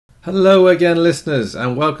Hello again, listeners,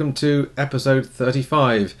 and welcome to episode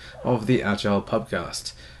 35 of the Agile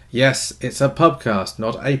Pubcast. Yes, it's a pubcast,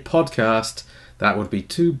 not a podcast. That would be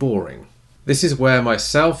too boring. This is where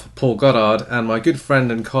myself, Paul Goddard, and my good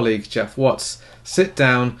friend and colleague Jeff Watts sit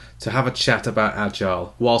down to have a chat about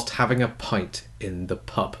Agile whilst having a pint in the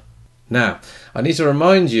pub. Now, I need to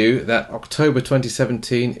remind you that October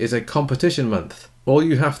 2017 is a competition month. All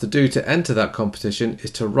you have to do to enter that competition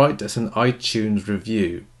is to write us an iTunes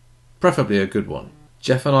review. Preferably a good one.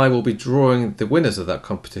 Jeff and I will be drawing the winners of that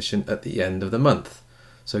competition at the end of the month,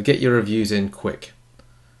 so get your reviews in quick.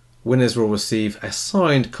 Winners will receive a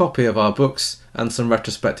signed copy of our books and some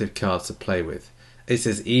retrospective cards to play with. It's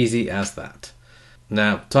as easy as that.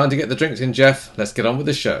 Now, time to get the drinks in, Jeff. Let's get on with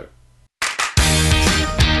the show.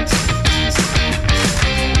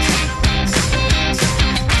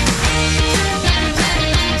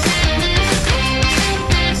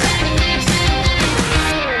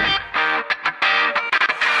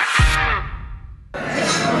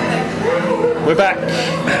 We're back.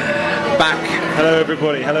 Hello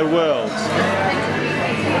everybody. Hello world.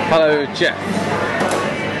 Hello, Jeff.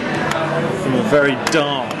 From a very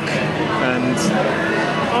dark and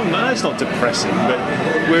it's not depressing, but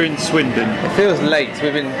we're in Swindon. It feels late.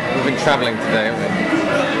 We've been travelling today, haven't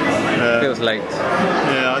we? It feels late.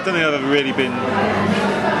 Yeah, I don't think I've ever really been.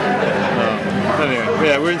 Anyway,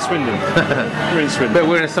 yeah, we're in Swindon. But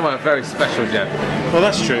we're in somewhere very special, Jeff. Well,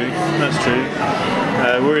 that's true.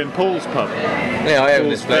 We're in Paul's pub. Yeah, I own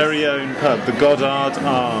Paul's this place. very own pub, the Goddard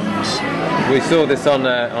Arms. We saw this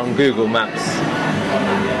on Google Maps.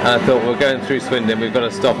 And I thought, we're going through Swindon, we've got to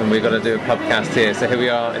stop and we've got to do a pubcast here. So here we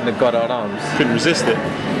are in the Goddard Arms. Couldn't resist it.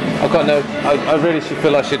 I really should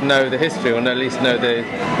feel I should know the history, or at least know the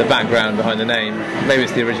background behind the name. Maybe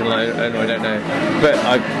it's the original owner, I don't know. But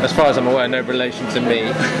as far as I'm aware, no relation to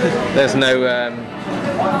me. There's no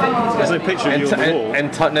picture of you on the wall.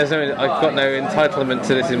 I've got no entitlement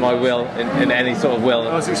to this in my will, in any sort of will.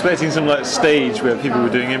 I was expecting some stage where people were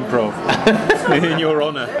doing improv in your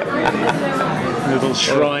honour. A little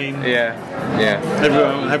shrine. Yeah.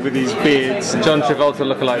 Everyone had with these beards. John Travolta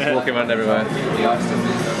lookalikes walking around everywhere.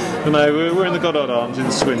 No, we're in the Goddard Arms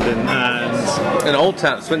in Swindon, and in Old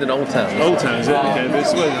Town, Swindon Old Town. Old Town, is it? Okay, but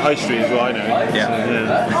it's High Street is what I know.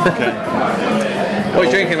 Yeah. So, okay. What are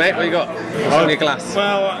you drinking, mate? What you got? What's in your glass?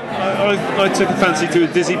 Well, I took a fancy to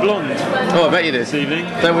a Dizzy Blonde. Oh, I bet you did. This evening.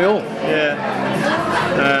 Don't we all?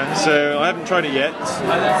 Yeah. So I haven't tried it yet.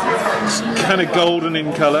 It's kind of golden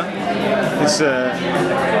in colour. It's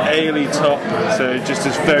ale-y top, so just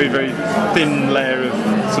this very, very thin layer of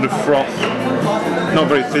sort of froth. Not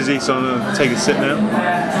very fizzy, so I'm going to take a sip now.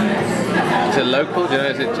 Is it local? Do you know,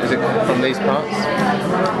 is it from these parts?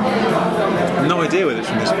 No idea whether it's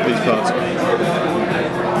from these parts.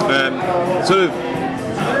 Sort of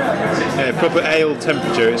proper ale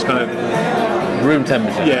temperature. It's kind of room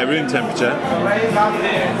temperature. Yeah, room temperature.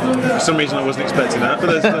 For some reason, I wasn't expecting that,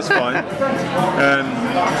 but that's fine.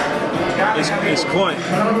 It's quite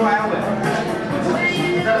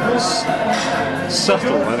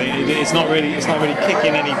subtle. I mean, it's not really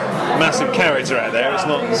kicking any massive character out there. It's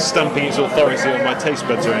not stamping its authority on my taste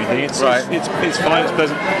buds or anything. It's fine. It's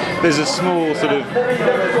pleasant. There's a small sort of,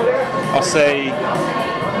 I'll say,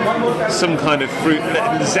 some kind of fruit,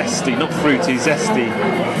 zesty, not fruity, zesty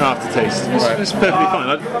aftertaste. It's perfectly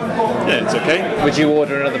fine. It's okay. Would you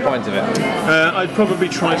order another pint of it? I'd probably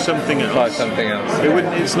try something else.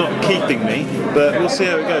 It's not keeping me, but we'll see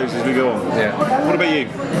how it goes as we go on. Yeah. What about you?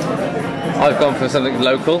 I've gone for something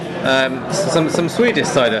local, some Swedish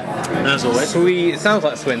cider. As always. It sounds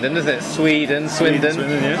like Swindon, doesn't it? Swindon,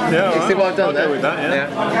 yeah. You see what I've done there? I'll go with that,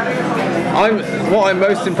 yeah. What I'm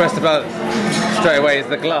most impressed about straight away is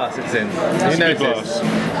the glass it's in. It's a good glass.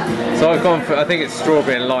 So I've gone for, I think it's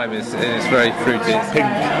strawberry and lime. It's very fruity. It's pink.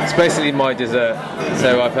 It's basically my dessert.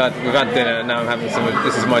 So we've had dinner and now I'm having some.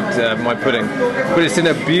 This is my pudding, but it's in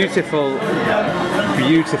a beautiful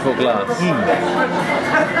glass.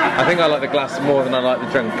 I think I like the glass more than I like the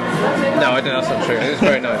drink. No, I don't. That's not true. It's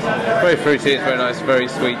very nice. Very fruity. It's very nice. Very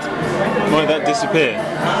sweet. Might that disappear?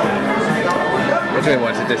 What do you mean,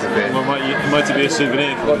 want it to disappear? Might it be a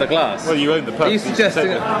souvenir? What, the glass? Well, you own the pub. Are you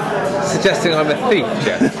suggesting I'm a thief,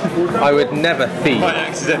 Jeff? I would never thief. Might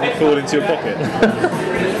accidentally fall into your pocket.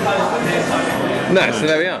 No, so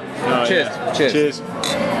there we are. Oh, Cheers. Yeah. Cheers.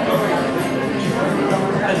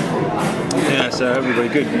 Yeah, so everybody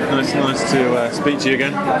good. Nice to speak to you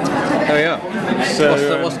again. There we are.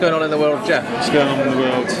 So, what's going on in the world, Jeff? What's going on in the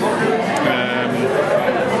world?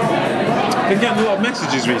 been getting a lot of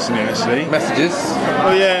messages recently, actually. Messages?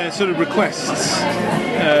 Oh yeah, sort of requests.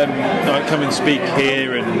 Like come and speak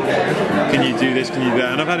here, and can you do this? Can you do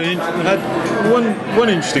that? And I've had one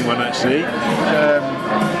interesting one actually.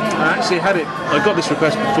 I actually had it. I got this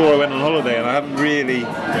request before I went on holiday, and I haven't really.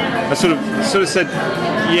 I sort of said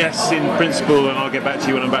yes in principle, and I'll get back to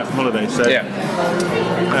you when I'm back from holiday. So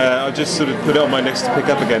I just sort of put it on my list to pick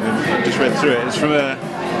up again, and just read through it. It's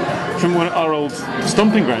from one of our old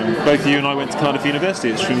stomping ground. Both you and I went to Cardiff University.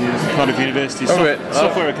 It's from Cardiff University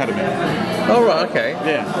Software Academy. Oh right, okay.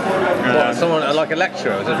 Yeah. Someone like a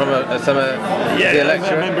lecturer? Was it from a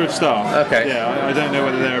lecturer? A member of staff. Okay. Yeah, I don't know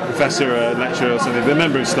whether they're a professor or a lecturer or something, but a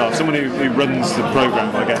member of staff, someone who runs the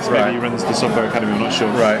program, I guess. Maybe he runs the Software Academy. I'm not sure.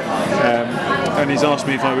 Right. And he's asked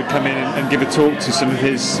me if I would come in and give a talk to some of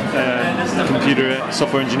his computer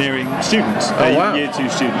software engineering students, year 2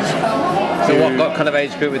 students. So what kind of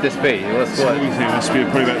age group would this be? What do you think? It must be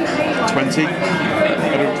probably about 20.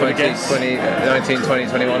 20, 19, 20,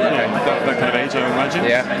 21. Okay. That kind of age, I would imagine.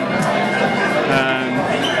 Yeah.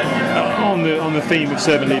 On the theme of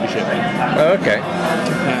servant leadership. Oh, okay.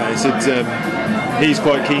 He said he's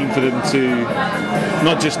quite keen for them to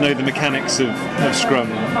not just know the mechanics of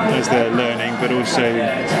Scrum as they're learning, but also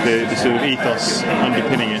the sort of ethos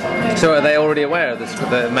underpinning it. So are they already aware of the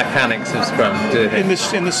mechanics of Scrum? In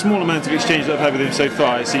the small amount of exchange that I've had with them so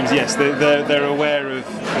far, it seems yes, they're aware of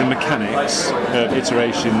the mechanics of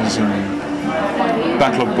iterations and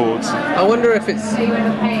backlog boards. I wonder if it's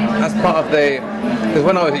as part of because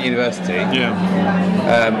when I was at university, and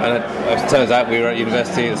it turns out we were at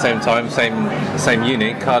university at the same time, same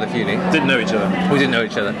uni, Cardiff Uni. Didn't know each other. We didn't know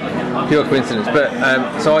each other. Pure coincidence. But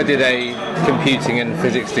so I did a computing and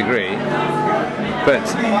physics degree. But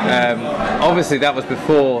obviously that was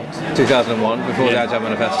before 2001, before the Agile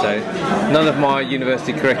Manifesto. None of my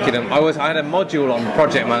university curriculum. I had a module on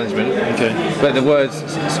project management, but the words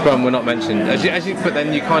Scrum were not mentioned. But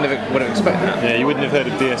then you kind of would have expected that. Yeah, you wouldn't have heard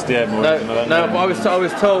of DSDM or anything like that. No, but I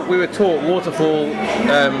was told we were taught waterfall.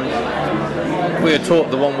 We were taught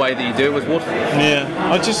the one way that you do it was waterfall. Yeah,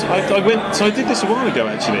 I went. So I did this a while ago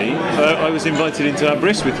actually. I was invited into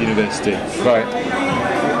Aberystwyth University. Right.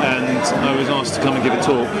 And I was asked to come and give a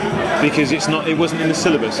talk because it wasn't in the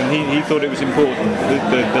syllabus, and he thought it was important.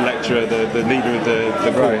 The lecturer, the leader of the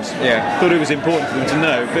course, thought it was important for them to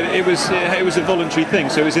know. But it was a voluntary thing,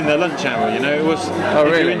 so it was in their lunch hour. You know, it was. Oh,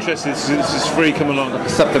 really? If you're interested, this is free. Come along. Like a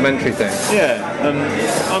supplementary thing. Yeah, and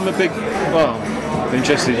I'm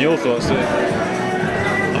interested in your thoughts.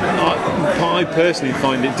 I personally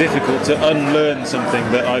find it difficult to unlearn something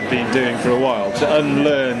that I've been doing for a while. To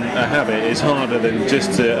unlearn a habit is harder than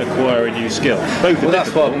just to acquire a new skill.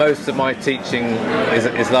 That's what most of my teaching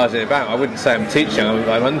is largely about. I wouldn't say I'm teaching,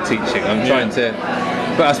 I'm unteaching. I'm trying to...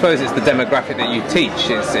 But I suppose it's the demographic that you teach.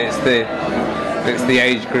 It's the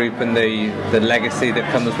age group and the legacy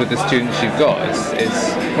that comes with the students you've got.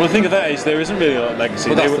 Well, I think at that age there isn't really a lot of legacy.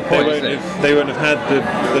 Well, that's the point, they won't have had the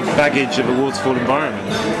baggage of a waterfall environment.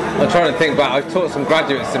 I'm trying to think back. I've taught some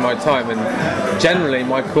graduates in my time, and generally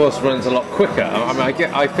my course runs a lot quicker. I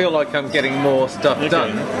mean, I feel like I'm getting more stuff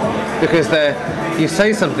done because you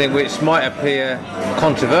say something which might appear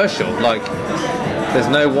controversial, like there's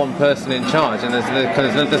no one person in charge, and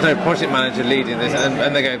there's no project manager leading this,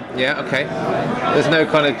 and they go, yeah, okay. There's no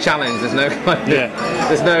kind of challenge. There's no kind of,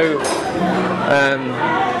 there's no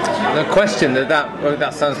question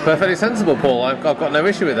that sounds perfectly sensible, Paul. I've got no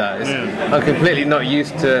issue with that. I'm completely not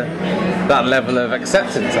used to that level of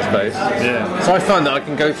acceptance, I suppose. Yeah. So I find that I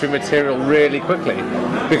can go through material really quickly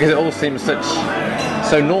because it all seems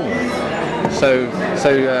so normal, so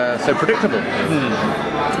predictable.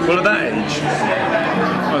 Well, at that age.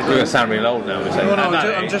 We're going to sound really old now.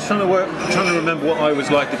 I'm just trying to remember what I was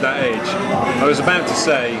like at that age. I was about to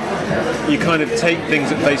say, you kind of take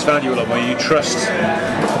things at face value a lot more. You trust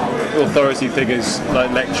authority figures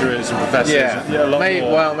like lecturers and professors. A lot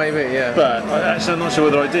more. Well, maybe, yeah. But I'm not sure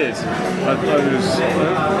whether I did. I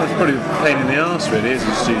was probably a pain in the arse really as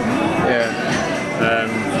a student. Yeah.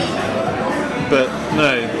 But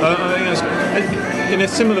no, I think in a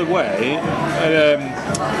similar way, I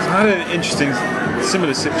had an interesting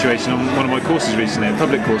similar situation on one of my courses recently, a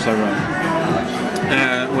public course I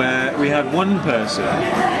run, where we had one person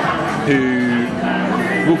who,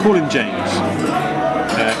 we'll call him James,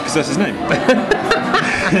 because that's his name.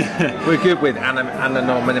 We're good with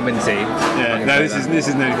anonymity. Yeah, no, this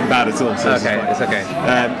isn't anything bad at all. So it's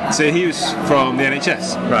okay. So he was from the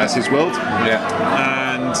NHS. Right. That's his world. Yeah.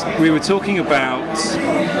 And we were talking about.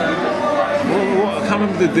 I can't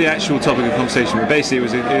remember the actual topic of conversation, but basically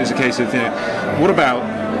it was a case of, what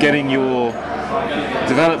about getting your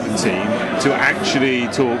development team to actually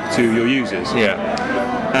talk to your users. Yeah.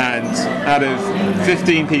 And out of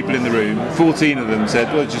 15 people in the room, 14 of them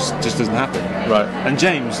said, well, it just doesn't happen. Right. And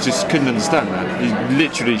James just couldn't understand that. He's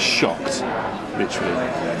literally shocked. Literally.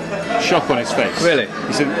 Shock on his face. Really?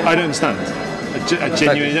 He said, I don't understand. I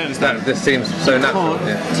genuinely don't understand. This seems so natural.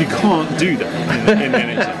 You can't do that in the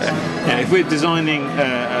NHS. Yeah, if we're designing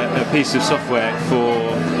a piece of software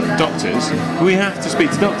for doctors, we have to speak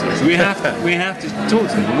to doctors. We have to talk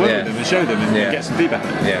to them and work with them and show them and get some feedback.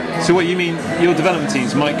 Yeah. So what you mean, your development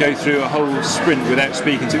teams might go through a whole sprint without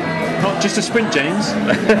speaking to, not just a sprint, James,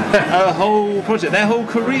 a whole project, their whole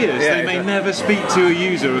careers. They may never speak to a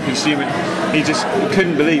user or a consumer. He just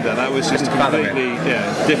couldn't believe that. That was just a completely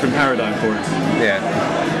different paradigm for him. Yeah.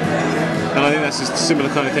 And I think that's a similar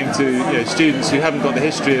kind of thing to students who haven't got the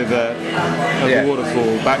history of a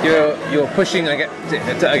waterfall background. You're pushing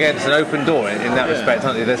against an open door in that respect,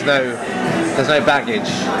 aren't you? There's no baggage.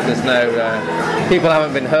 There's no people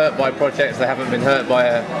haven't been hurt by projects. They haven't been hurt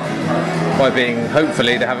by being.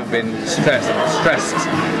 Hopefully, they haven't been stressed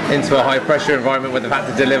into a high pressure environment where they've had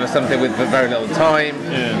to deliver something with very little time.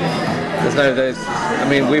 Yeah. There's no those. I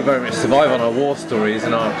mean, we very much survive on our war stories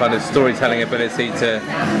and our kind of storytelling ability to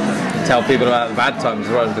tell people about the bad times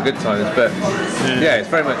as well as the good times. But it's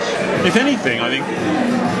very much. If anything, I think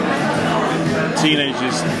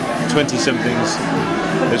teenagers, 20-somethings.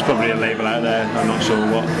 There's probably a label out there. I'm not sure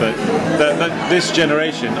what, but this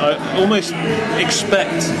generation, I almost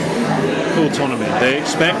expect autonomy. They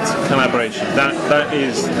expect collaboration. That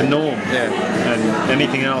is the norm. Yeah. And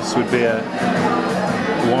anything else would be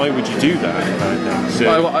why would you do that kind of thing?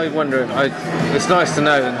 So I wonder. It's nice to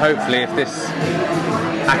know, and hopefully, if this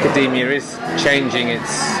academia is changing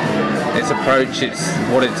its approach, it's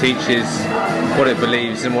what it teaches, what it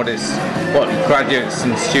believes, and what graduates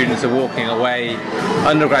and students are walking away,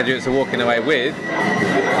 undergraduates are walking away with.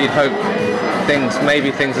 You'd hope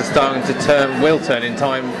maybe things are starting to will turn in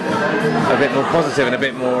time a bit more positive and a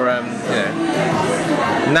bit more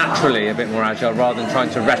naturally a bit more agile, rather than trying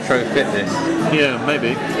to retrofit this. Yeah,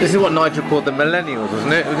 maybe. This is what Nigel called the millennials,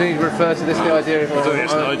 wasn't it? Did he refer to this, the idea of... I don't think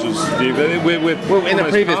it's Nigel's view, but we're in the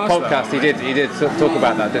previous podcast he did talk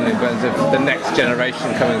about that, didn't he, in terms of the next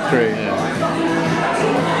generation coming through.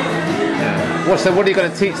 So what are you going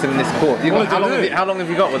to teach them in this course? How long have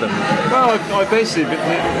you got with them? Well, I basically,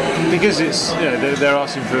 because it's they're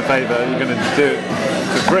asking for a favour, you're going to do it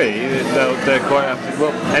for free. They're quite happy.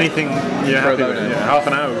 Well, anything you're happy with, half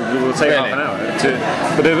an hour. We'll take half an hour.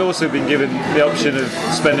 But they've also been given the option of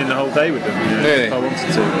spending the whole day with them if I wanted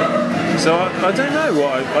to. So I don't know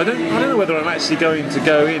I don't know whether I'm actually going to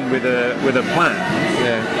go in with a plan.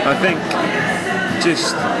 Yeah. I think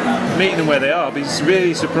just meeting them where they are, I'll be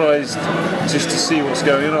really surprised just to see what's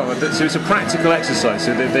going on. So it's a practical exercise.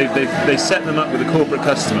 So they set them up with a corporate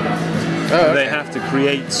customer. Oh, okay. They have to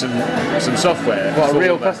create some software. What, a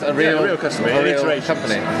real customer, in iterations.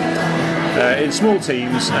 Company. In small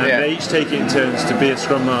teams, and they each take it in turns to be a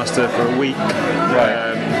Scrum Master for a week.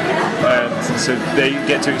 Right. And so they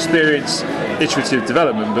get to experience iterative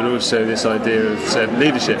development, but also this idea of servant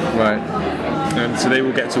leadership. Right. And so they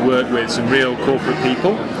will get to work with some real corporate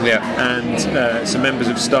people, and some members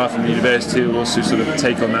of staff from the university who will also sort of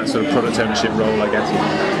take on that sort of product ownership role, I guess.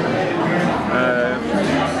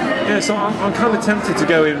 So I'm kind of tempted to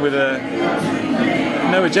go in with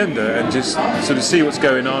no agenda and just sort of see what's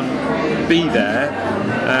going on, be there,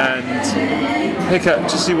 and pick up,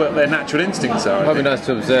 just see what their natural instincts are. Probably nice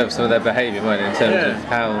to observe some of their behaviour, won't it, in terms of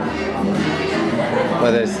how,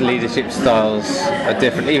 whether it's leadership styles are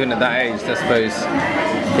different. Even at that age, I suppose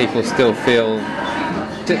people still feel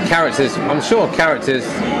characters. I'm sure characters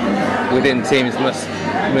within teams must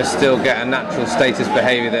still get a natural status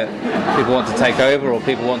behaviour that people want to take over, or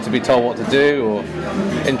people want to be told what to do, or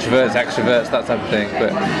introverts, extroverts, that type of thing.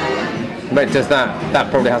 But does that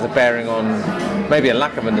probably has a bearing on maybe a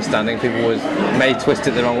lack of understanding? People may twist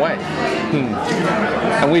it the wrong way.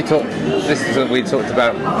 And this is what we talked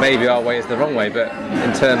about, maybe our way is the wrong way, but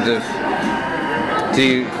in terms of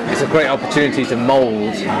it's a great opportunity to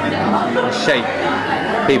mould and shape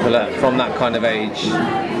people from that kind of age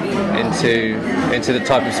into the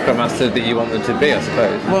type of Scrum Master that you want them to be, I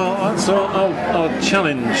suppose. Well, so I'll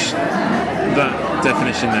challenge that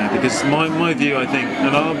definition there, because my view, I think,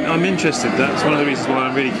 and I'm interested, that's one of the reasons why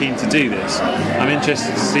I'm really keen to do this. I'm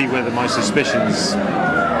interested to see whether my suspicions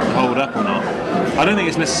hold up or not. I don't think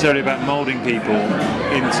it's necessarily about moulding people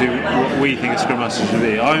into what we think a Scrum Master should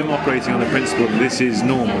be. I'm operating on the principle that this is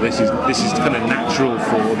normal, this is kind of natural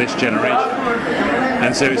for this generation.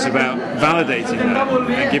 And so it's about validating that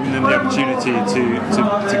and giving them the opportunity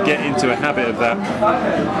to get into a habit of that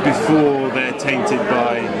before they're tainted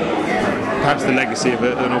by perhaps the legacy of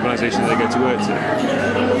an organisation that they go to work to.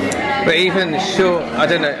 But even sure, I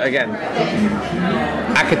don't know. Again,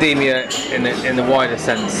 academia in the wider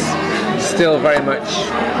sense, still very much.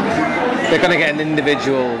 They're going to get an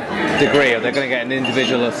individual degree, or they're going to get an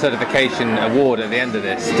individual certification award at the end of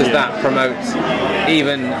this. Does that promote,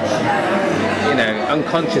 even, you know,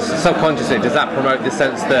 subconsciously, does that promote the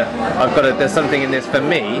sense that there's something in this for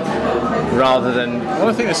me, rather than? Well,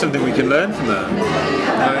 I think there's something we can learn from that.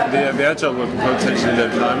 The agile work can potentially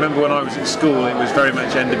learn from that. I remember when I was at school, it was very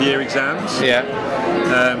much end of year exams. Yeah.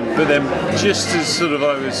 But then, just as sort of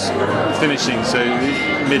I was finishing, so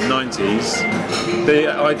mid 90s,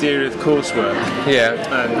 the idea of coursework,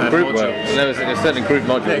 and group modules, work, and there was certainly group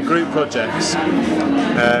modules, group projects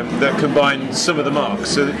that combined some of the marks,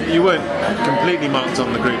 so that you weren't completely marked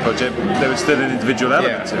on the group project. There was still an individual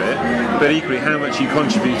element to it, but equally, how much you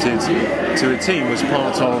contributed to a team was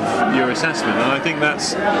part of your assessment. And I think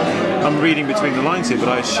I'm reading between the lines here, but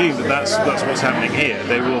I assume that's what's happening here.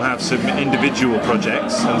 They will have some individual projects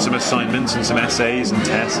and some assignments and some essays and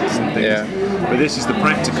tests and things. Yeah. But this is the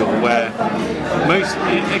practical, where most,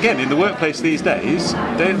 again, in the workplace these days,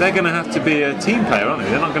 they're going to have to be a team player, aren't they?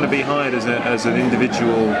 They're not going to be hired as an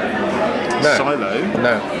individual silo.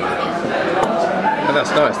 No. And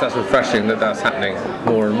that's nice. That's refreshing that's happening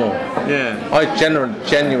more and more. Yeah. I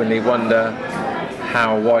genuinely wonder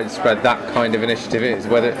how widespread that kind of initiative is.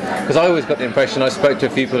 Because I always got the impression, I spoke to a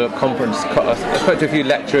few people at I spoke to a few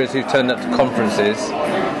lecturers who turned up to conferences,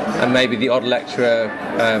 and maybe the odd lecturer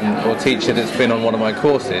or teacher that's been on one of my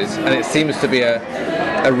courses, and it seems to be a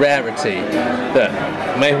rarity that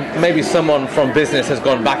maybe someone from business has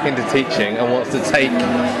gone back into teaching and wants to take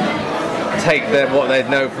what they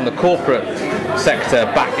know from the corporate sector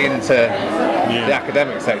back into the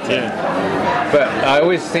academic sector. Yeah. But I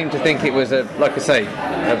always seem to think it was like I say,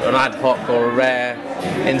 an ad hoc or a rare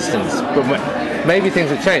instance. But maybe things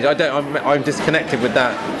have changed. I'm disconnected with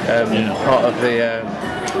that part of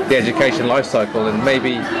the education life cycle, and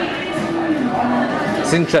maybe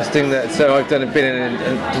it's interesting that. So I've been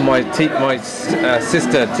in my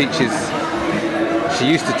sister teaches. She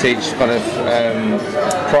used to teach kind of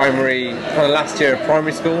primary, kind of last year of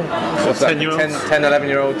primary school. What's that? 10,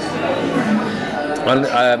 11-year-olds. And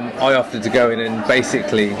I offered to go in and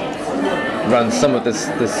basically run some of the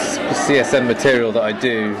CSM material that I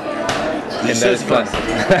do in those classes.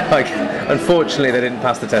 Unfortunately, they didn't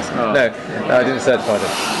pass the test. Oh. No, I didn't certify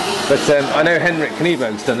them. But I know Henrik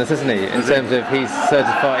Knieberg's done this, hasn't he? In terms of he's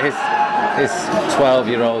certified his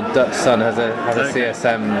 12-year-old Dutch son has a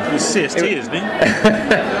CSM. He's CST, isn't he?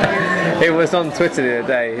 It was on Twitter the other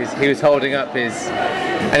day. He was holding up his,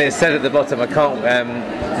 and it said at the bottom, "I can't."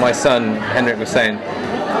 My son Henrik was saying,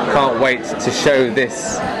 "Can't wait to show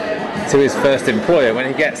this to his first employer when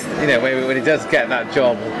he gets, when he does get that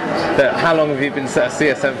job. That how long have you been a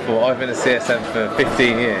CSM for? I've been a CSM for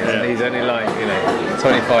 15 years, and he's only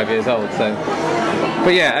 25 years old. So."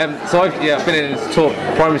 But so I've been in to taught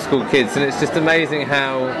primary school kids, and it's just amazing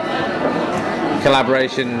how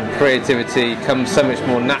collaboration, creativity comes so much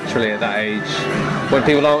more naturally at that age, when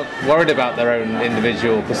people aren't worried about their own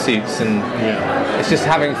individual pursuits, and it's just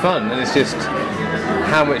having fun, and it's just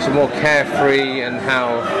how much more carefree and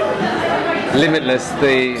how limitless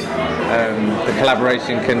the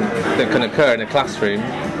collaboration that can occur in a classroom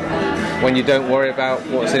when you don't worry about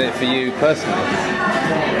what's in it for you personally.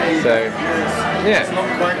 So. Yeah.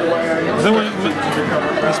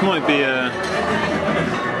 This might be a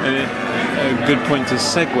good point to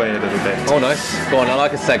segue a little bit. Oh, nice. Go on, I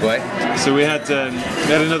like a segue. So we had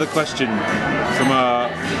another question from our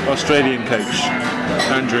Australian coach,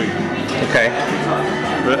 Andrew. Okay.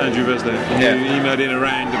 Andrew Vesler, who emailed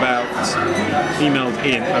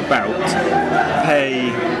in about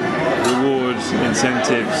pay, rewards,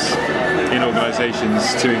 incentives in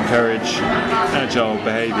organisations to encourage agile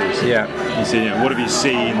behaviours. Yeah. You see, what have you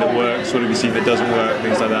seen that works? What have you seen that doesn't work?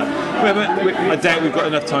 Things like that. I doubt we've got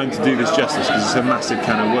enough time to do this justice because it's a massive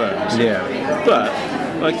can of worms. Yeah. But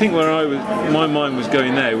I think where my mind was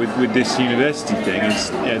going there with this university thing is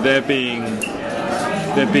they're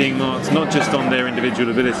being marked not just on their individual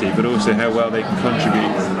ability, but also how well they can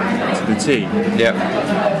contribute to the team. Yeah.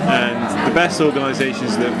 And the best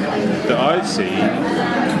organisations that I've seen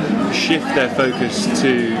shift their focus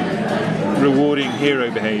to rewarding hero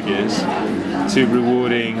behaviours, to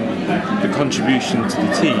rewarding the contribution to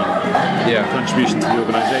the team, contribution to the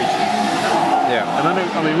organisation. Yeah.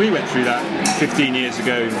 And we went through that 15 years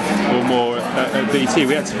ago or more at BT.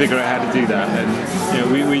 We had to figure out how to do that, and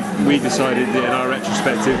we decided that in our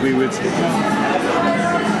retrospective we would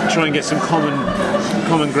try and get some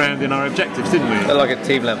common ground in our objectives, didn't we? Like a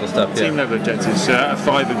team level stuff. Team level objectives. So out of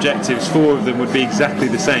 5 objectives, 4 of them would be exactly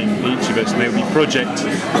the same, each of us, and they would be project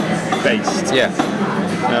based. Yeah.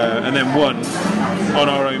 And then 1 on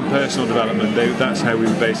our own personal development. That's how we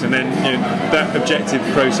were based. And then that objective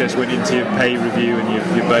process went into your pay review and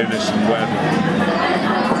your bonus and whatever.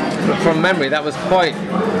 But from memory, that was quite.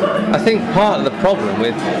 I think part of the problem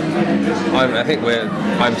with.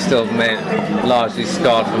 I'm still largely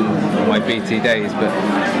scarred from my BT days, but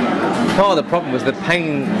part of the problem was the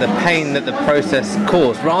pain that the process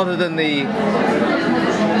caused, rather than the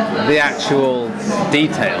actual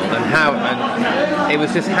detail and it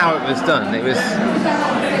was just how it was done. It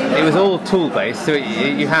was all tool based, so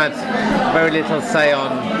you had very little say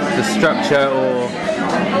on the structure or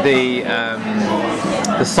the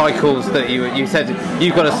cycles that you said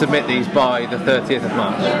you've got to submit these by the 30th of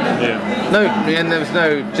March. Yeah. No, and there was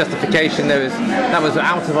no justification. That was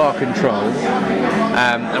out of our control,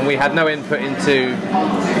 and we had no input into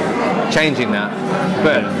changing that.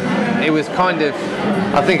 But it was kind of,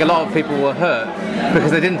 I think a lot of people were hurt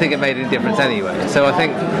because they didn't think it made any difference anyway. So I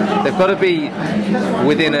think they've got to be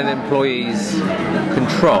within an employee's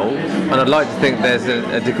control, and I'd like to think there's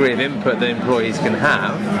a degree of input that employees can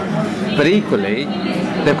have, but equally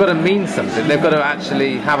they've got to mean something. They've got to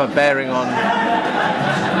actually have a bearing on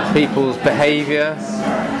people's behaviour.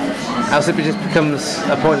 Else it just becomes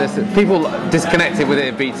a pointless. People disconnected with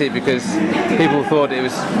it at BT because people thought it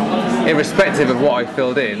was irrespective of what I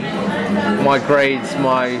filled in. My grades,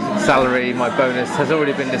 my salary, my bonus has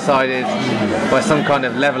already been decided by some kind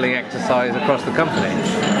of levelling exercise across the company.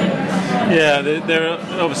 Yeah, there are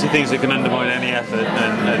obviously things that can undermine any effort,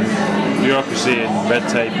 and bureaucracy and red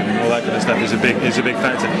tape and all that kind of stuff is a big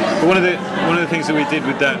factor. But one of the things that we did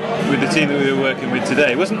with the team that we were working with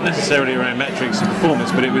today wasn't necessarily around metrics and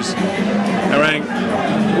performance, but it was around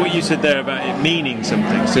what you said there about it meaning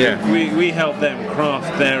something. So we helped them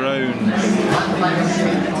craft their own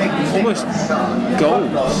almost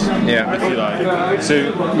goals, if you like.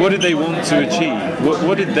 So what did they want to achieve?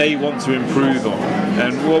 What did they want to improve on?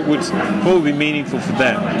 And what would be meaningful for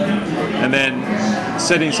them? And then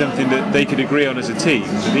setting something that they could agree on as a team.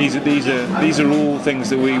 So these are all things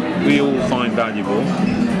that we all find valuable.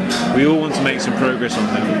 We all want to make some progress on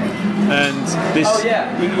them. And this,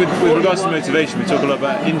 with regards to motivation, we talk a lot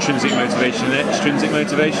about intrinsic motivation and extrinsic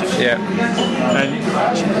motivation. Yeah. And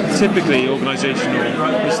typically,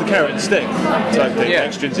 organisational, it's the carrot and stick type thing. Yeah.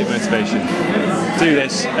 Extrinsic motivation. Do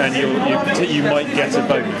this, and you might get a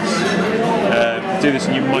bonus. Do this,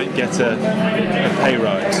 and you might get a pay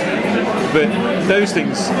rise. But those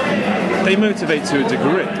things, they motivate to a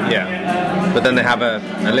degree. Yeah. But then they have a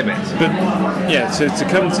limit. But so to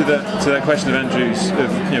come to that question of Andrew's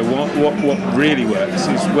of what really works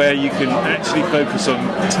is where you can actually focus on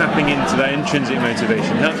tapping into that intrinsic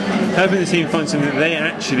motivation, helping the team find something that they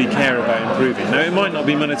actually care about improving. Now it might not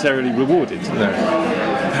be monetarily rewarded. No.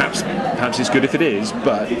 Perhaps it's good if it is,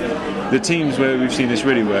 but the teams where we've seen this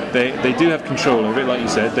really work, they do have control over it, like you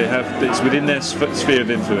said. It's within their sphere of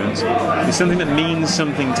influence. It's something that means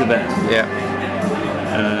something to them. Yeah.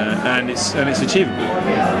 And it's achievable.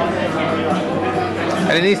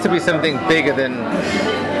 And it needs to be something bigger than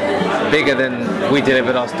we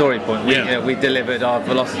delivered our story point. We delivered our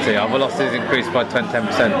velocity. Our velocity is increased by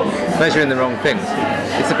 10%. Measuring the wrong things.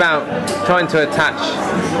 It's about trying to attach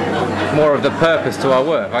more of the purpose to our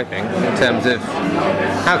work, I think, in terms of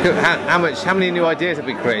how many new ideas have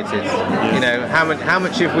we created? Yeah. How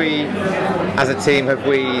much have we, as a team, have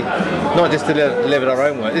we not just delivered our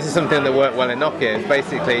own work? This is something that worked well in Nokia. It's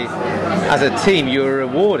basically, as a team, you were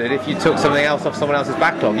rewarded if you took something else off someone else's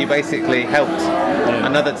backlog. You basically helped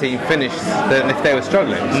another team finish than if they were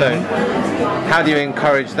struggling. So how do you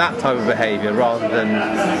encourage that type of behaviour rather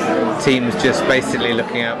than teams just basically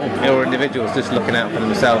looking out, or individuals just looking out for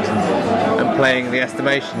themselves and playing the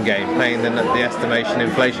estimation game, playing the estimation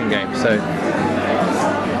inflation game? So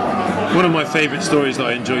one of my favourite stories that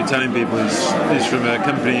I enjoy telling people is from a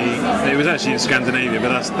company. It was actually in Scandinavia, but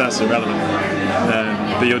that's irrelevant.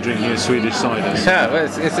 But you're drinking a Swedish cider. So. Yeah, well,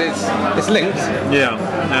 it's linked. Yeah,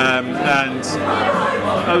 and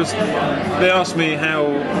they asked me how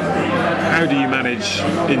do you manage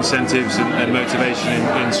incentives and motivation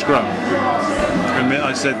in Scrum. And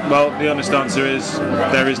I said, well, the honest answer is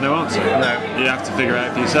there is no answer. No. You have to figure it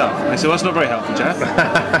out for yourself. And they said, well, that's not very helpful, Jeff.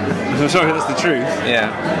 I'm sorry, that's the truth.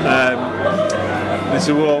 Yeah. They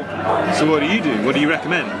said, well, so what do you do? What do you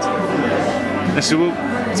recommend? I said, well,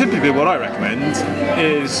 typically what I recommend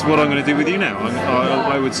is what I'm going to do with you now.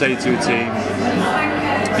 I would say to a team,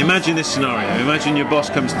 imagine this scenario. Imagine your boss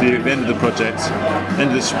comes to you at the end of the project, end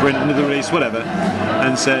of the sprint, end of the release, whatever,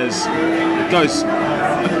 and says, guys,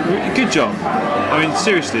 good job. I mean,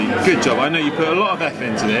 seriously, good job. I know you put a lot of effort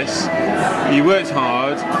into this. You worked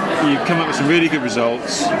hard. You've come up with some really good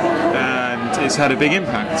results, and it's had a big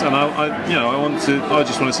impact. And I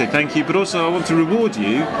just want to say thank you, but also I want to reward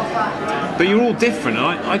you. But you're all different.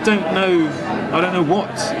 I don't know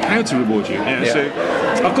how to reward you. So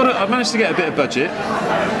I've managed to get a bit of budget,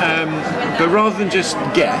 but rather than just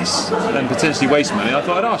guess and potentially waste money, I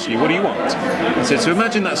thought I'd ask you, what do you want? And so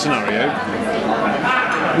imagine that scenario.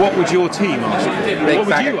 What would your team ask for? Big what would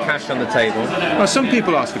bag you of ask? cash on the table. Well, some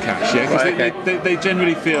people ask for cash, because Right, they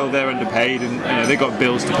generally feel they're underpaid, and they've got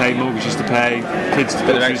bills to pay, mortgages to pay, kids to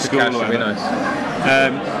put through school, cash or would be whatever.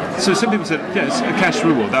 nice. So some people said, yes, a cash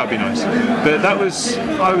reward, that would be nice. But that was,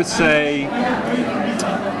 I would say,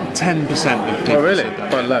 10% of people. Oh, really? said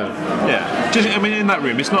that. Quite low. Yeah. Just, I mean, in that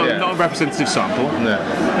room, it's not a representative sample. No.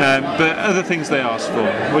 But other things they asked for,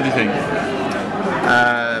 what do you think?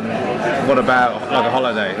 What about like a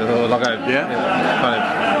holiday or like a kind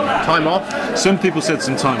of time off? Some people said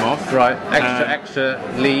some time off. Right. Extra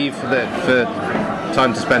leave for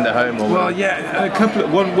time to spend at home or Well, whatever.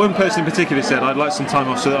 yeah, one person in particular said, I'd like some time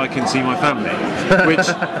off so that I can see my family. Which,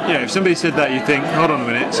 if somebody said that, you think, hold on a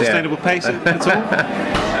minute, sustainable pace at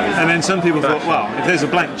all? And then some people thought, well, if there's a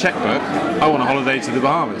blank checkbook, I want a holiday to the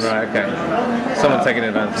Bahamas. Right. Okay. Someone taking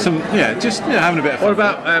advantage. Just having a bit of fun. What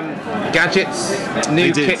about gadgets?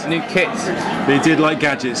 New kit. They did like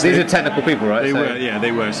gadgets. These are technical people, right?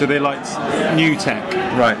 They were. So they liked new tech.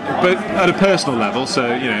 Right. But at a personal level, so,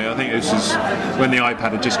 I think this was when the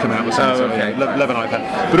iPad had just come out or something. Oh, okay. So love an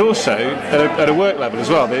iPad. But also, at a work level as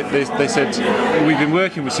well, they said, we've been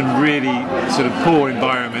working with some really sort of poor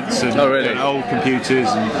environments and old computers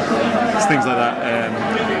and things like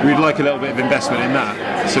that. We'd like a little bit of investment in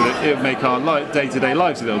that, so that it would make our day-to-day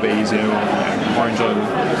lives a little bit easier or more enjoyable.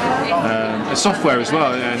 Software as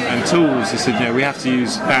well, and tools. They said, we have to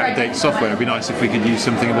use out-of-date software. It'd be nice if we could use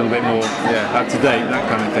something a little bit more up-to-date, that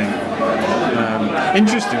kind of thing.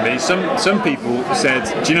 Interestingly, some people said,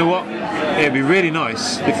 do you know what? It'd be really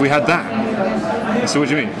nice if we had that. So what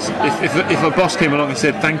do you mean? If a boss came along and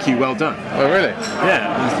said, thank you, well done. Oh, really?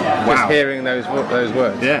 Yeah. Wow. Just hearing those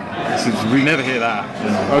words. Yeah. We never hear that.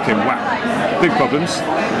 Okay, wow. Big problems.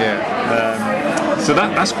 Yeah. So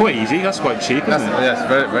that's quite easy. That's quite cheap, isn't it? Yes,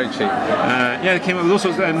 very, very cheap. They came up with all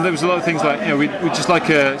sorts, and there was a lot of things like, we just like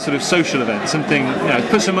a sort of social event, something,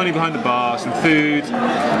 put some money behind the bar, some food.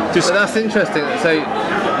 But that's interesting. So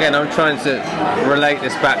again, I'm trying to relate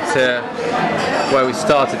this back to where we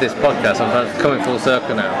started this podcast. I'm coming full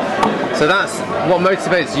circle now. So that's what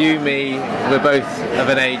motivates you, me. We're both of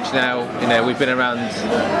an age now. We've been around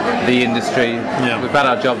the industry. Yeah. We've had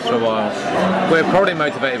our jobs for a while. We're probably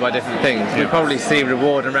motivated by different things. We probably see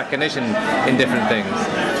reward and recognition in different things.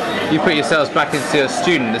 You put yourselves back into a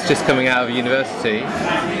student that's just coming out of university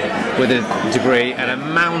with a degree and a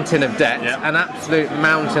mountain of debt, an absolute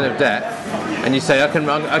mountain of debt, and you say, I can,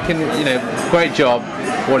 great job.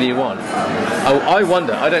 What do you want? Oh, I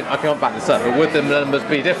wonder. I can't back this up. But would the numbers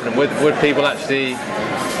be different? Would people actually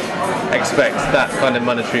expect that kind of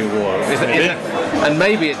monetary reward? And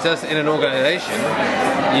maybe it does in an organisation.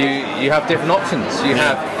 You have different options. You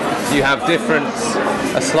have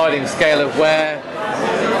a sliding scale of where.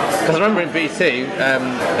 Because I remember in BT,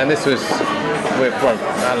 and this was,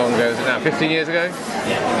 how long ago was it now? 15 years ago?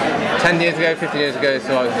 10 years ago, 15 years ago,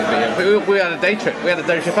 so I was in BT. We had a day trip. We had a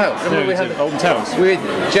day trip out. Remember we had Alton Towers.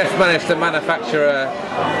 Jeff managed to manufacture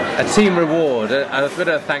a team reward, a bit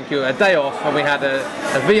of thank you, a day off, and we had a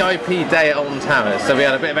VIP day at Alton Towers. So we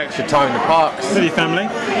had a bit of extra time in the parks. With your family?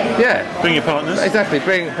 Yeah. Bring your partners? Exactly.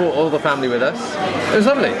 Brought all the family with us. It was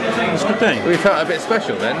lovely. It was a good day. We felt a bit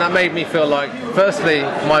special then. That made me feel like, firstly,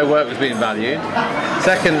 my work was being valued.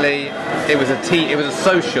 Secondly, it was a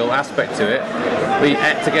social aspect to it. We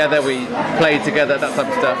ate together, we played together, that type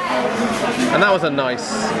of stuff. And that was a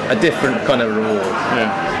different kind of reward.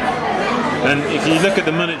 Yeah. And if you look at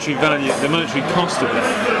the monetary value, the monetary cost of that,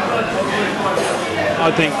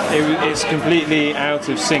 I think it's completely out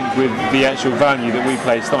of sync with the actual value that we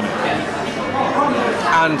placed on it.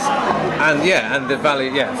 And the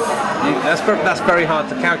value, that's very hard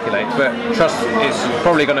to calculate, but trust is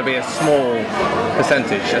probably going to be a small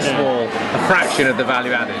percentage, a fraction of the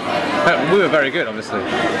value added. But we were very good, obviously.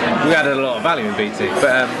 We added a lot of value in BT.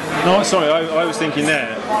 But no, sorry, I was thinking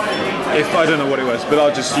there. If I don't know what it was, but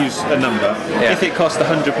I'll just use a number. Yeah. If it cost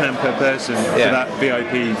 £100 per person for that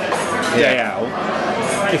VIP day out,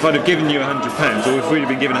 if I'd have given you £100, or if we'd have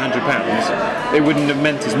been given £100, it wouldn't have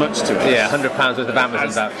meant as much to us. Yeah, £100 worth of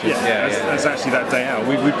Amazon vouchers. As actually that day out.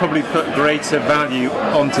 We probably put greater value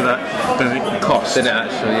onto that than it cost. Than it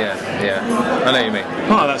actually, yeah. I know what you mean.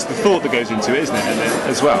 Part of that's the thought that goes into it, isn't it?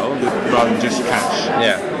 As well, rather than just cash.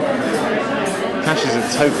 Yeah. Cash is a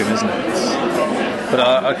token, isn't it? But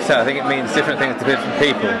like I said, I think it means different things to different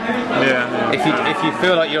people. Yeah. If you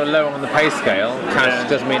feel like you're lower on the pay scale, cash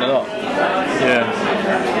does mean a lot. Yeah.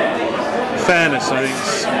 Fairness, I think,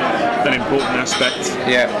 is an important aspect.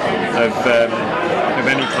 Of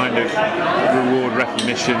any kind of reward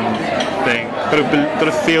recognition thing. Got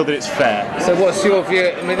to feel that it's fair. So what's your view?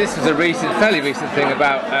 I mean, this is a fairly recent thing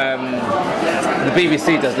about the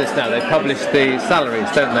BBC does this now. They publish the salaries,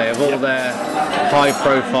 don't they, of all their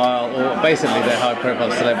high-profile, or basically their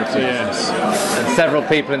high-profile celebrities. Yes. And several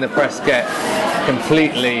people in the press get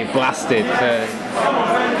completely blasted for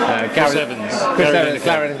Chris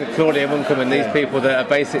Evans, Claudia Munkum, and these people that are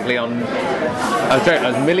basically on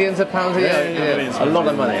millions of pounds a year, a lot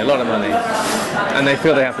of money, and they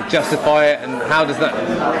feel they have to justify it. And how does that?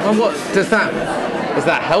 Well, what does that? Is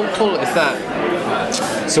that helpful? Is that?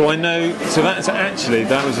 So I know. So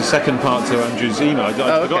that was the second part to Andrew's email. I'd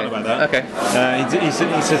forgotten about that. Okay. He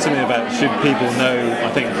said something about should people know.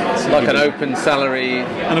 I think like an open salary.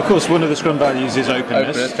 And of course, one of the Scrum values is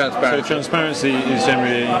openness. Transparency. So transparency is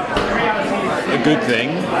generally a good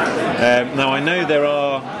thing. Now I know there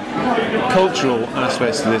are cultural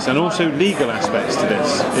aspects to this and also legal aspects to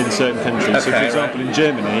this in certain countries. So, for example, in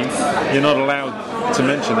Germany, you're not allowed to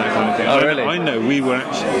mention that kind of thing. Oh, really? I know we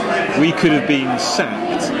could have been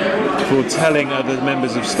sacked for telling other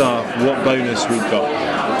members of staff what bonus we'd got.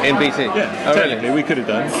 In BT? Yeah, technically we could have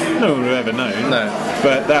done. No one would have ever known. No.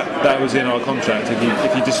 But that was in our contract.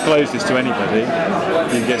 If you disclose this to anybody,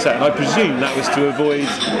 you get sacked. And I presume that was to avoid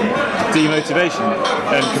demotivation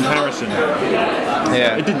and comparison.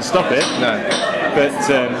 Yeah. It didn't stop it. No. But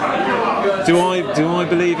do I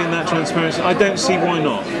believe in that transparency? I don't see why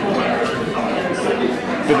not.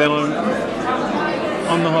 But then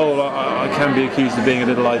on the whole, I can be accused of being a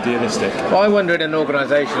little idealistic. Well, I wonder in an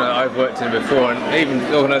organisation that I've worked in before, and even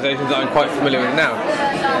organisations that I'm quite familiar with now,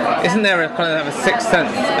 isn't there a kind of a sixth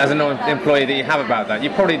sense as an employee that you have about that? You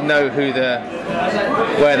probably know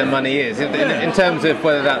where the money is in terms of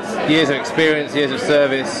whether that's years of experience, years of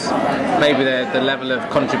service, maybe the level of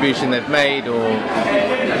contribution they've made, or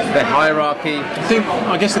their hierarchy.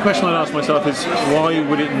 I guess the question I'd ask myself is, why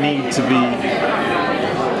would it need to be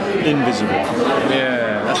invisible?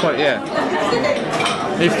 Yeah, that's right. Yeah.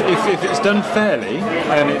 If it's done fairly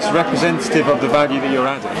and it's representative of the value that you're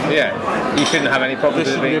adding, you shouldn't have any problem.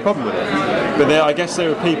 There shouldn't be a problem with it. But I guess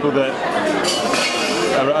there are people that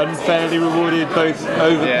are unfairly rewarded, both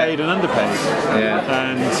overpaid and underpaid. Yeah.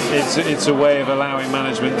 And it's a way of allowing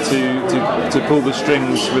management to pull the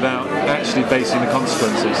strings without actually facing the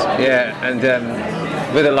consequences. Yeah, and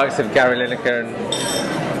with the likes of Gary Lineker, and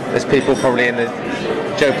there's people probably in the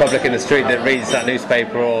Joe Public in the street that reads that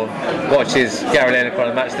newspaper or watches Gary Lineker on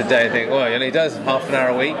a match of the day and think, well, he only does half an hour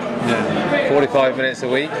a week, 45 minutes a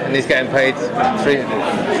week, and he's getting paid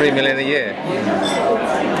 $3 million a year.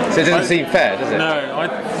 So it doesn't seem fair, does it? No,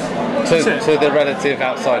 to the relative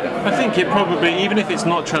outsider. I think it probably, even if it's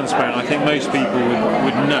not transparent, I think most people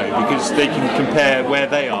would know, because they can compare where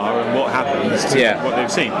they are and what happens to what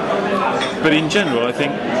they've seen. But in general, I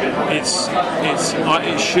think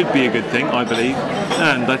it should be a good thing, I believe,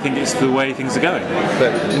 and I think it's the way things are going.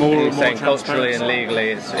 But more you're and more saying culturally and legally,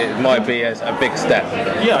 it might be a big step.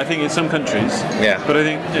 Yeah, I think in some countries. Yeah. But I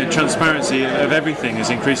think transparency of everything is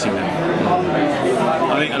increasing now.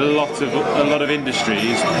 I think a lot of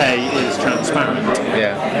industries pay is transparent.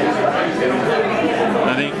 Yeah.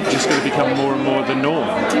 I think just going to become more and more the norm.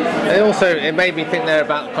 It made me think there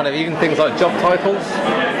about kind of even things like job titles.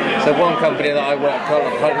 So one company that I work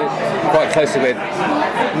quite closely with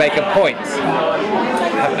make a point,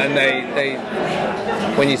 and they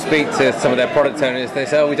when you speak to some of their product owners, they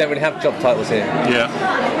say, "Oh, we don't really have job titles here." Yeah.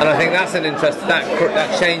 And I think that's an interest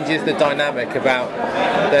that changes the dynamic about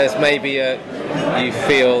there's maybe you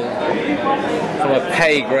feel from a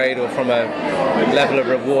pay grade or from a level of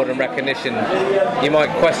reward and recognition, you might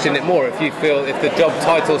question it more if the job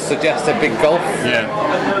title suggests a big gulf.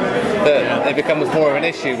 That it becomes more of an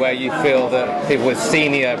issue where you feel that people with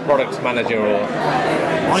senior product manager or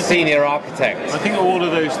senior architect. I think all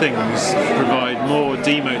of those things provide more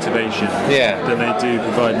demotivation than they do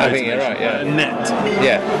provide motivation. I think you're right, Net.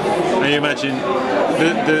 Yeah. And you imagine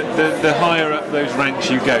the higher up those ranks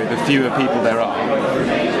you go, the fewer people there are.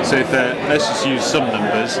 So if let's just use some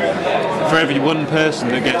numbers. For every one person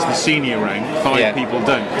that gets the senior rank, 5 people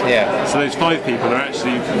don't. Yeah. So those 5 people are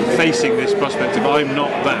actually facing this prospect of I'm not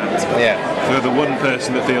that. Yeah. For the one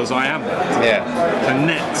person that feels I am that. Yeah. So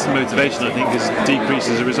net motivation, I think, has decreased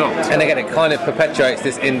as a result. And again, it kind of perpetuates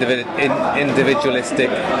this individualistic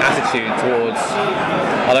attitude towards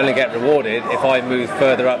I'll only get rewarded if I move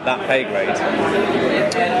further up that pay grade.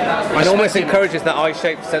 It almost encourages that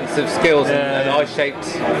I-shaped sense of skills and I-shaped,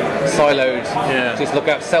 siloed, just look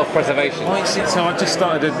at self-preservation. So I've just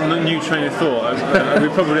started a new train of thought. We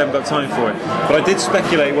probably haven't got time for it. But I did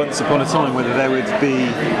speculate once upon a time whether there would be,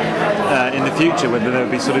 in the future, whether there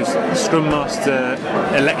would be sort of Scrum Master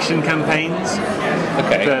election campaigns.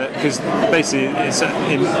 Okay. Because basically it's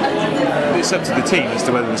up to the team as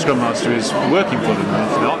to whether the Scrum Master is working for them.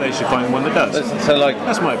 And if not, they should find one that does. So like,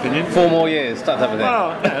 that's my opinion. 4 more years, that type of thing.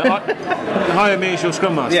 Well, hire me as your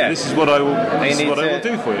Scrum Master. Yeah. This is what I will. This is what I will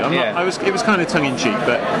do for you. It was kind of tongue in cheek,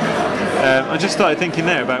 but I just started thinking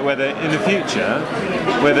there about whether in the future,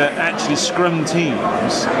 whether actually Scrum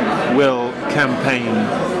teams will campaign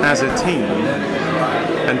as a team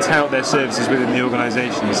and tout their services within the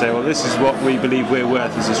organisation and say, well, this is what we believe we're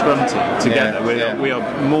worth as a Scrum team together. We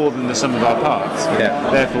are more than the sum of our parts.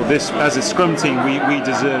 Therefore, this as a Scrum team, we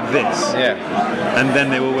deserve this. And then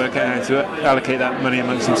they will work out how to allocate that money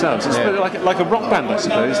amongst themselves. It's like a rock band, I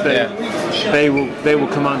suppose. They will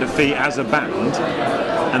command a fee as a band.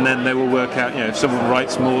 And then they will work out, if someone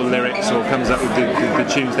writes more lyrics or comes up with the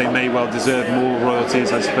tunes, they may well deserve more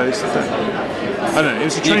royalties, I suppose. But I don't know, it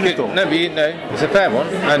was a train of thought. No, but it's a fair one.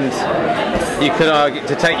 And you could argue,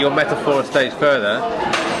 to take your metaphor a stage further,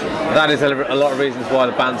 that is a lot of reasons why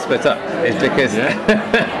the band split up. Is because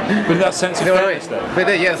with that sense of fairness, though. But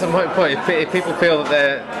at some point, if people feel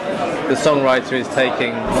that the songwriter is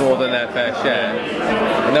taking more than their fair share,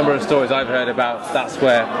 a number of stories I've heard about, that's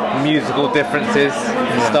where musical differences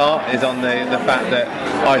start, is on the fact that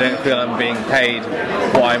I don't feel I'm being paid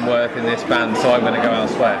what I'm worth in this band, so I'm going to go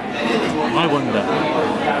elsewhere. I wonder.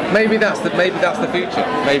 Maybe that's the future.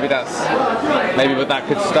 Maybe that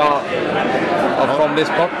could start from this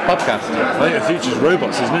podcast. I think the future's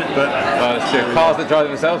robots, isn't it? But it's true. Cars that drive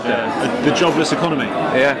themselves. The jobless economy.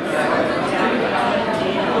 Yeah.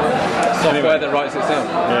 Software that writes itself.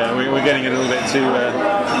 Yeah, we're getting a little bit too.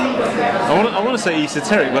 I want to say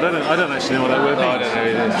esoteric, but I don't actually know what that word means. I don't know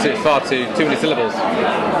either. It's far too many syllables.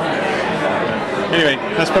 Anyway,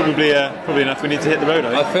 that's probably enough. We need to hit the road, I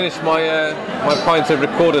think. I finished my pint of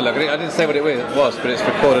recorded lug. I didn't say what it was, but it's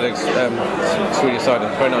recorded Swedish cider.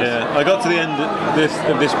 Very nice. Yeah, I got to the end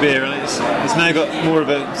of this beer, and it's now got more of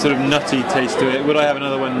a sort of nutty taste to it. Would I have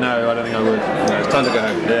another one? No, I don't think I would. No, it's time to go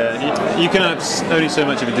home. Yeah, you can have only so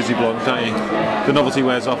much of a dizzy blonde, can't you? The novelty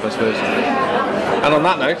wears off, I suppose. And on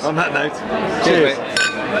that note. Cheers.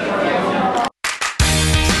 Mate.